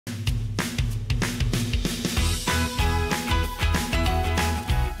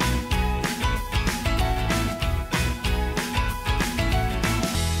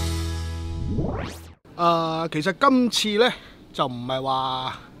其實今次呢，就唔係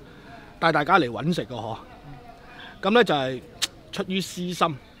話帶大家嚟揾食嘅嗬，咁呢就係出於私心。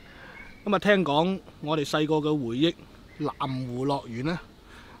咁啊聽講我哋細個嘅回憶南湖樂園呢，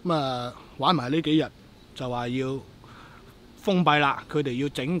咁啊玩埋呢幾日就話要封閉啦，佢哋要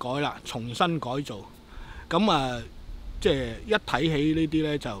整改啦，重新改造。咁啊即係一睇起呢啲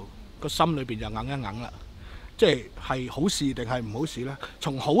呢，就個心裏邊就硬一硬啦。即係好事定係唔好事呢？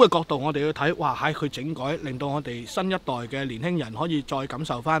從好嘅角度，我哋去睇，哇！喺佢整改，令到我哋新一代嘅年輕人可以再感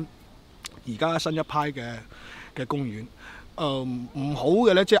受翻而家新一批嘅公園。唔好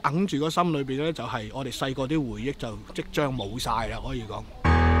嘅呢，即係硬住個心裏邊呢，就係我哋細個啲回憶就即將冇晒啦，可以講。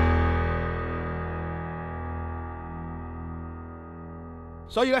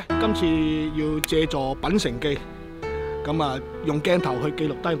所以呢，今次要借助品城記。咁啊，用鏡頭去記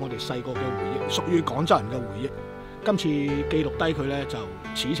錄低我哋細個嘅回憶，屬於廣州人嘅回憶。今次記錄低佢呢，就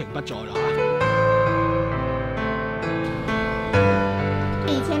此情不再啦。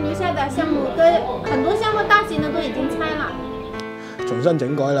以前留下的項目，跟很多項目大型的都已經拆了，重新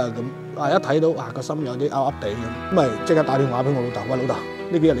整改啦，咁一睇到個心有啲噏噏地咁，咁咪即刻打電話俾我老豆，喂，老豆，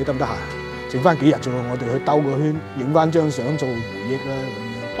呢幾日你得唔得閒？剩翻幾日啫喎，我哋去兜個圈，影翻張相做回憶啦咁樣。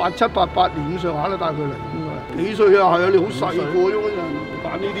87、88年咁上下都帶佢嚟。幾歲啊？係啊，你好細個啫嗰陣，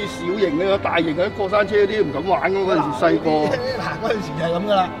玩呢啲小型嘅、大型嘅過山車啲唔敢玩嗰陣時細個。嗱，嗰陣時就係咁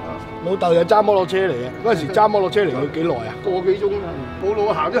噶啦。老豆又揸摩托車嚟嘅，嗰陣時揸摩托車嚟要幾耐啊？個幾鐘啊！冇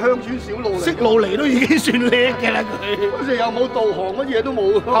路行啲鄉村小路嚟。識路嚟都已經算叻嘅啦佢。嗰時又冇導航，乜嘢都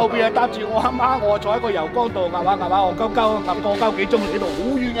冇。後邊係搭住我阿媽，我坐喺個油缸度壓下壓下，戇鳩鳩壓過鳩幾鐘嚟到好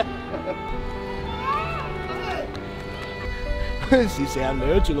遠嘅。嗰陣時成日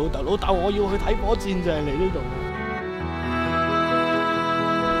掠住老豆，老豆我要去睇火箭就係嚟呢度。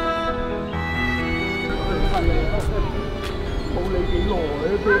冇理幾耐啊，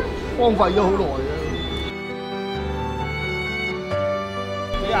都荒廢咗好耐啊。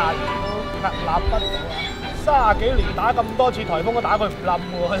幾廿年都立不到啊！30幾年打咁多次颱風都打佢唔冧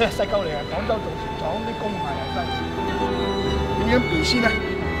喎，細鳩嚟啊！廣州造船廠啲工藝係真。點樣比先啊？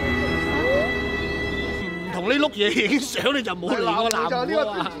同呢碌嘢影相你就冇嚟過南湖啊！就係呢個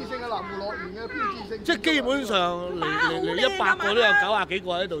標誌性嘅南湖樂園嘅標誌性。即係基本上嚟100個都有90幾個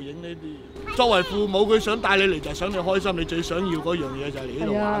喺度影呢啲。作為父母，佢想帶你嚟就係想你開心，你最想要嗰樣嘢就係嚟呢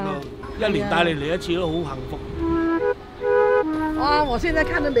度玩咯。一年帶你嚟一次都好幸福。哇！我現在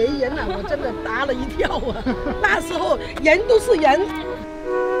看到沒人了，我真的打了一跳啊！那時候人都是人。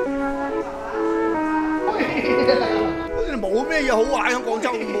冇咩嘢好玩喺廣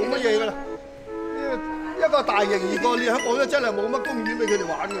州，冇乜嘢㗎啦。一個大型二個，你喺廣州真係冇乜公園俾佢哋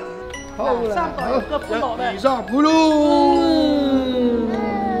玩嘅。好啦，好，1、2、3，去咯！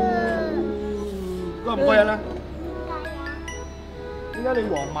該唔該人啦？點解你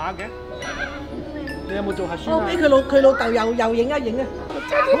黃碼嘅？你有冇做核酸啊？我俾佢老豆又影一影啊！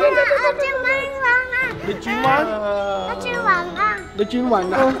你轉彎？我轉彎啊！你轉彎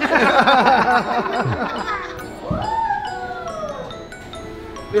啊？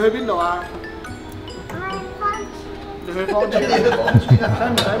你去邊度啊？你去芳村啊？使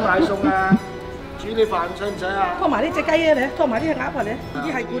唔使買餸啊？煮啲飯使唔使啊？拖埋呢隻雞啊你，拖埋呢隻鴨啊你，呢啲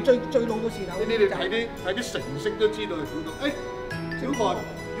係佢最老嘅時候。你哋睇啲成色都知道係古董。誒，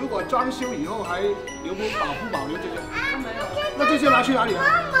如果裝修以後還有冇保留這些？那這些拿去哪裡啊？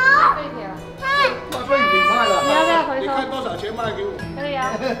那廢品賣了。你要不要回收？你看多少錢賣給我？可以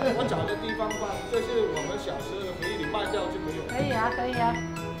啊。我找個地方放，這是我們小時候的回憶，你賣掉就沒有。可以啊，可以啊。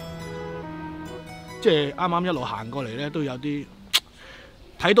即係啱啱一路行過嚟咧，都有啲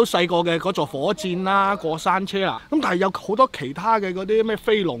睇到細個嘅嗰座火箭啦、過山車啦。咁但係有好多其他嘅嗰啲咩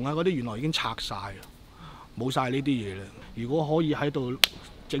飛龍啊嗰啲，原來已經拆晒啦，冇晒呢啲嘢啦。如果可以喺度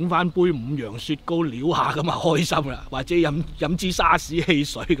整翻杯5羊雪糕撩下咁啊，開心啦！或者飲支沙士汽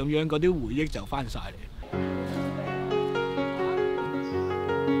水咁樣，嗰啲回憶就翻晒嚟。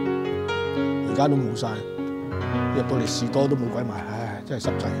而家都冇晒，入到嚟士多都冇鬼賣，唉，真係濕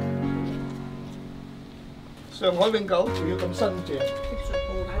滯。上海永久仲要咁新淨。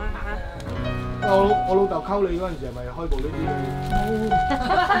我老豆溝你嗰陣時係咪開部呢啲？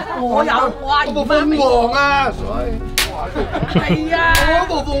我有，哇！嗰部鳳凰啊，水。係啊！嗰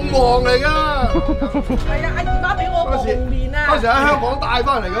部鳳凰嚟㗎。係啊，阿姨媽俾我個紅棉啊！嗰時喺香港帶翻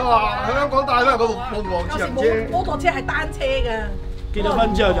嚟㗎嘛，喺香港帶翻嚟嗰部鳳凰自行車。摩托車係單車㗎。結咗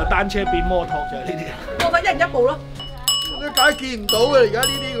婚之後就單車變摩托就係呢啲。摩托一人一部咯。你梗係見唔到嘅，而家呢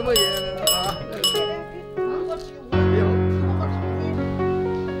啲咁嘅嘢嚇。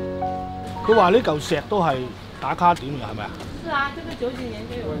佢話呢嚿石都係打卡點㗎，係咪啊？是啊，這個90幾年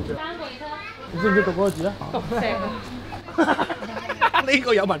就有。3個一個。你識唔識讀嗰個字啊？讀石。呢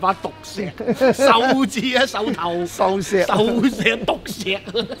個有文化毒石，獸字啊，獸頭，獸石，毒石。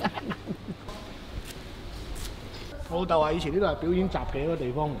我老豆話以前呢度係表演雜技嗰個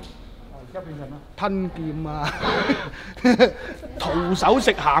地方嚟，而家變成咩？吞劍啊，徒手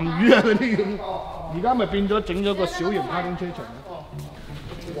食鹹魚啊嗰啲咁，而家咪變咗整咗個小型卡丁車場。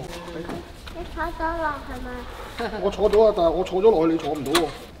你坐咗落係咪？我坐咗啊，但係我坐咗落去，你坐唔到喎。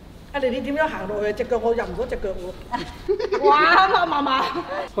你點樣行落去？隻腳我入唔到隻腳喎。哇！媽，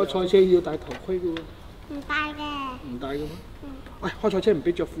開賽車要戴頭盔嘅喎。唔戴嘅。唔戴嘅咩？喂，開賽車唔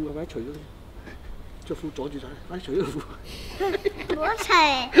俾着褲係咪？除咗着褲阻住晒，快除咗褲。唔好除。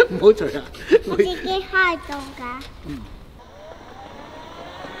唔好除啊！我自己開到㗎。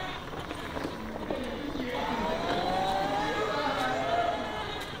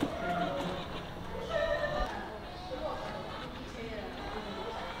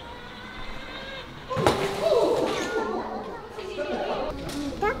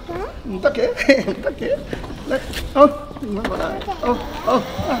唔得嘅，唔得嘅，嚟，好，唔好啦，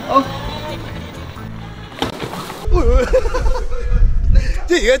好。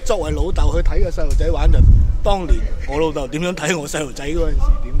即係而家作為老豆去睇個細路仔玩，就當年我老豆點樣睇我細路仔嗰陣時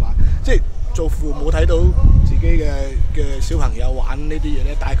點玩，即係做父母睇到自己嘅小朋友玩呢啲嘢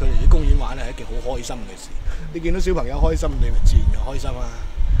咧，帶佢嚟啲公園玩係一件好開心嘅事。你見到小朋友開心，你咪自然就開心啦。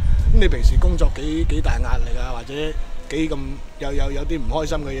咁你平時工作幾大壓力啊，或者幾咁有啲唔開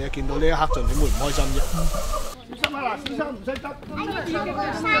心嘅嘢，見到呢一刻仲點會唔開心啫？小心啊！嗱，小心唔使得。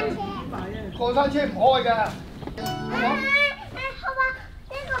過山車唔開㗎。好啊，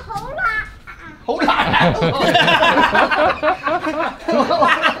呢個好辣。好難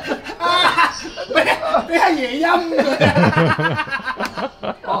啊！俾阿爺陰佢。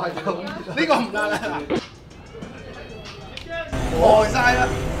哦，係咁，呢個唔得啦。呆晒啦！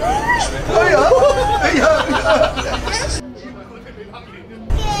哎呀！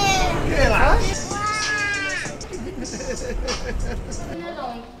驚啦！那種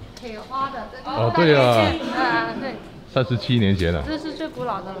鐵花的。哦，對啊。對。37年前了。這是最古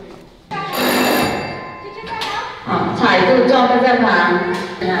老的了。好，踩住撞在這旁。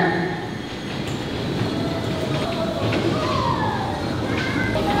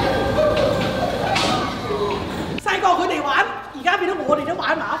細個佢哋玩，而家變到我哋都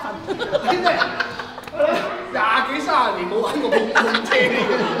玩埋一份。20幾30年冇玩過碰碰車呢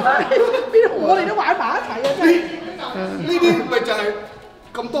嘅，變到我哋都玩埋一齊啊！真係。呢啲咪就係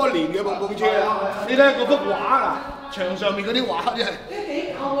咁多年嘅碰碰車啊！你睇嗰幅畫啊，牆上面嗰啲畫真係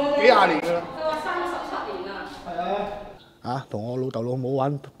幾廿年㗎啦。佢話37年啦。係啊。同我老豆老母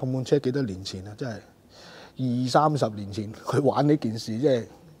玩碰碰車幾多年前啊！真係20、30年前佢玩呢件事，即係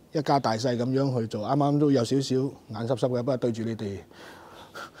一家大細咁樣去做，啱啱都有少少眼濕濕嘅，不過對住你哋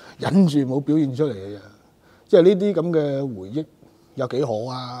忍住冇表現出嚟嘅啫。即係呢啲咁嘅回憶有幾好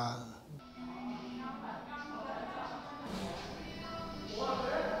啊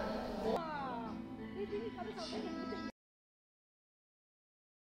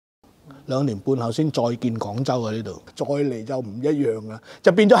！2年半後先再見廣州啊！呢度再嚟就唔一樣啦，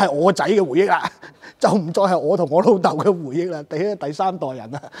就變咗係我仔嘅回憶啦，就唔再係我同我老豆嘅回憶啦，第3代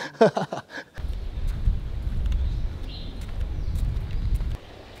人啦。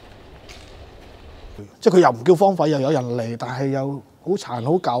即係佢又唔叫荒廢，又有人嚟，但係又好殘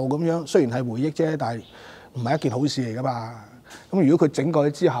好舊咁樣。雖然係回憶啫，但係唔係一件好事嚟噶嘛。咁如果佢整過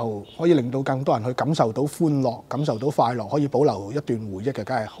去之後，可以令到更多人去感受到歡樂、感受到快樂，可以保留一段回憶嘅，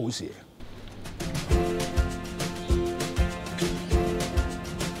梗係好事。